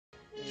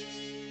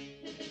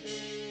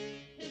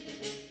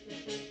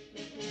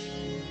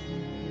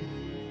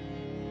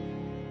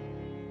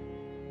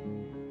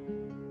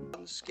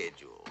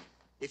Schedule,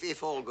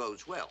 if all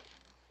goes well.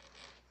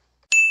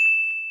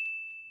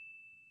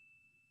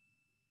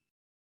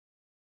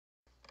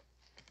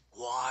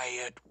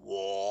 Quiet,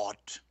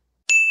 what?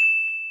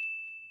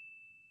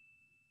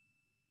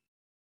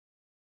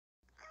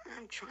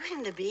 I'm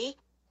trying to be.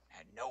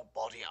 And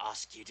nobody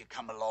asked you to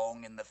come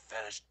along in the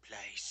first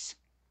place.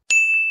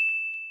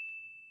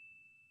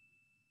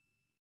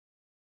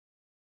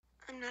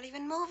 I'm not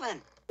even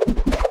moving.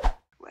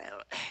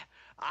 Well,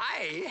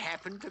 I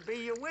happen to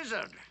be a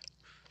wizard,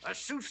 a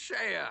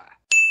soothsayer,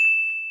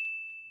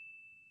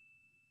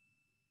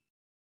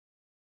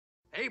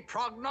 a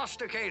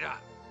prognosticator.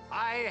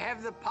 I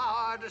have the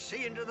power to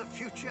see into the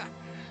future.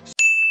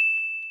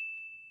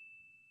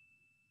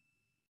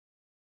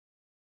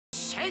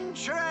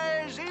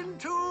 Centuries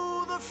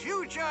into the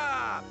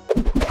future!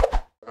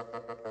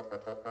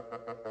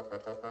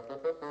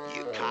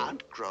 You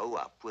can't grow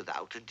up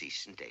without a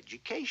decent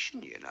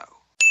education, you know.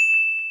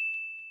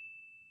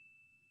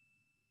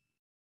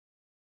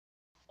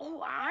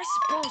 Oh, I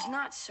suppose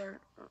not, Sir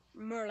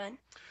Merlin.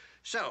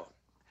 So,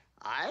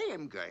 I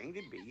am going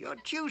to be your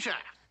tutor.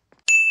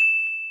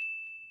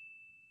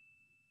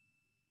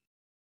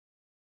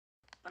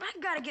 But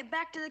I've got to get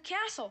back to the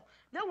castle.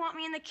 They'll want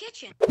me in the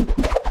kitchen.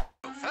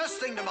 First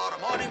thing tomorrow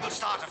morning, we'll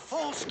start a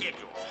full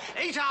schedule.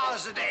 8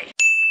 hours a day.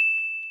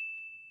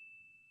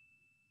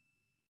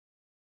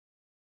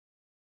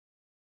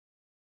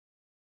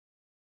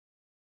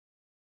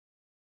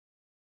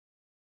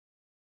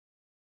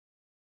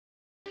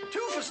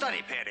 Two for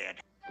study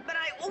period. But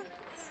I...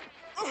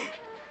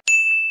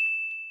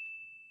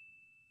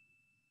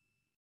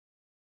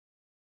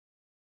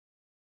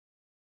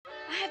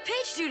 I have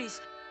page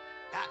duties.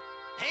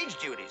 Page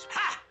duties.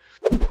 Ha!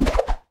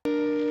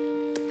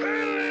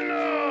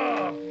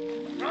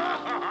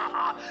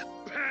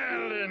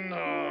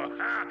 Pellinor!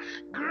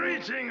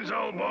 Greetings,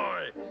 old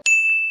boy!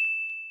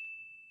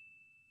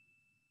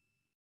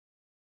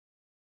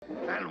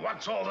 And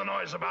what's all the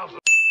noise about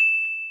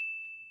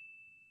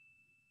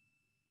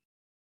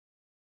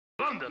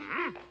London,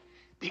 hmm?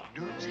 Big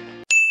news.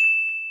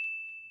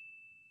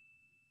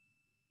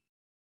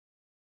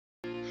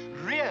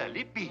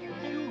 Really big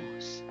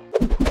news.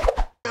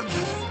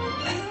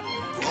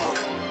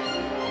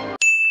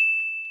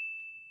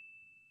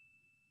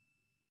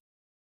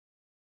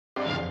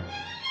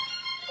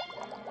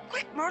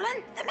 Quick,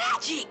 Merlin, the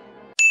magic!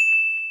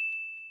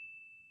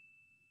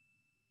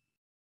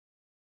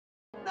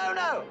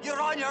 No, you're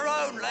on your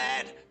own,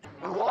 lad.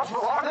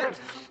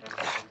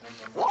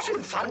 What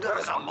in thunder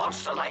is a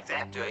monster like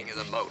that doing in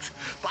the moat?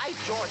 By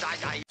George,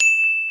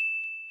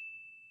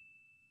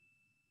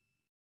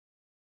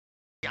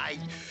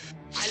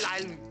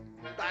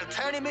 I'll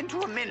turn him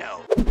into a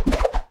minnow.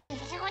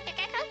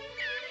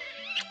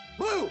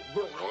 Woo!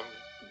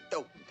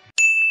 Oh.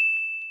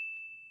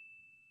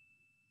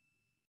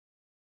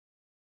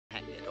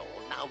 Hang it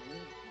all. Now,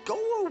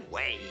 go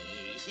away.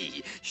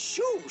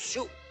 Shoo,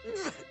 shoo.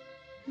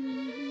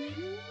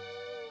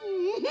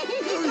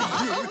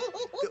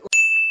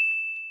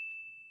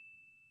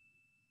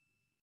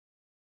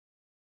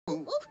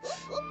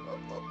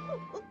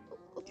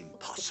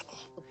 Impossible.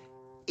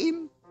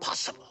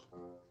 Impossible.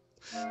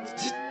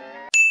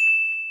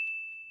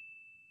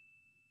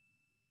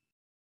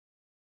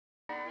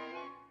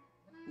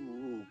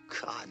 Ooh,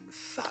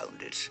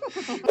 confound it.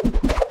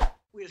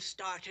 We'll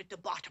start at the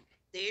bottom.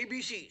 The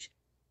ABCs.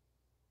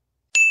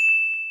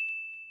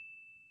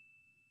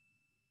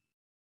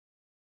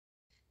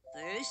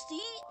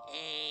 Thirsty, A.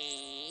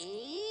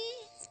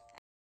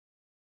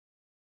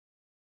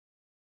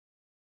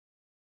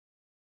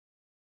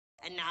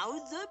 And now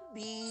the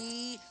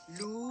B,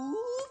 loop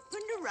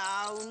and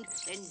around,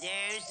 and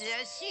there's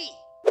the C.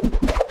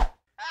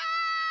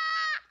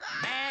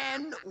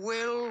 Man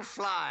will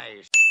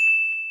fly.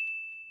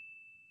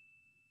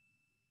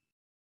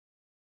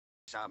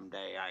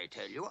 Someday, I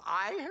tell you,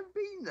 I have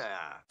been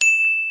there.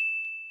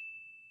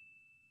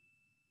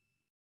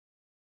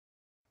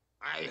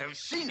 I have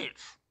seen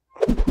it.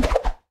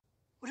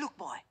 Look,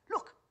 boy,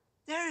 look.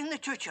 They're in the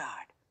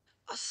churchyard.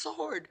 A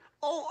sword!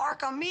 Oh,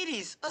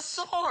 Archimedes, a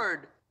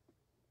sword!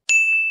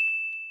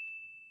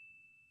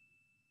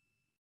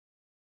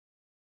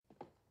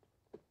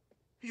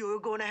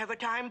 You're going to have a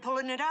time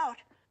pulling it out.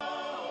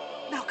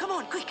 Now, come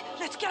on, quick.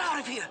 Let's get out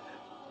of here.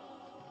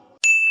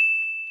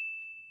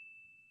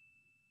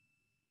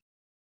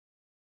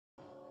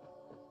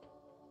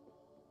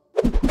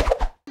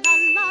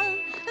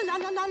 La,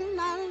 la, la,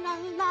 la, la,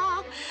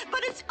 la.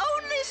 But it's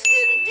only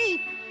skin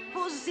deep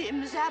for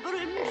Zim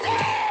Zabberim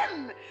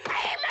Zim!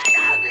 I'm an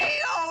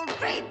ugly old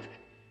creep!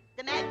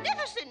 The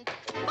magnificent,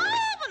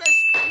 marvelous,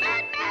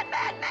 mad,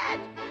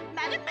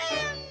 Madam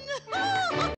Man!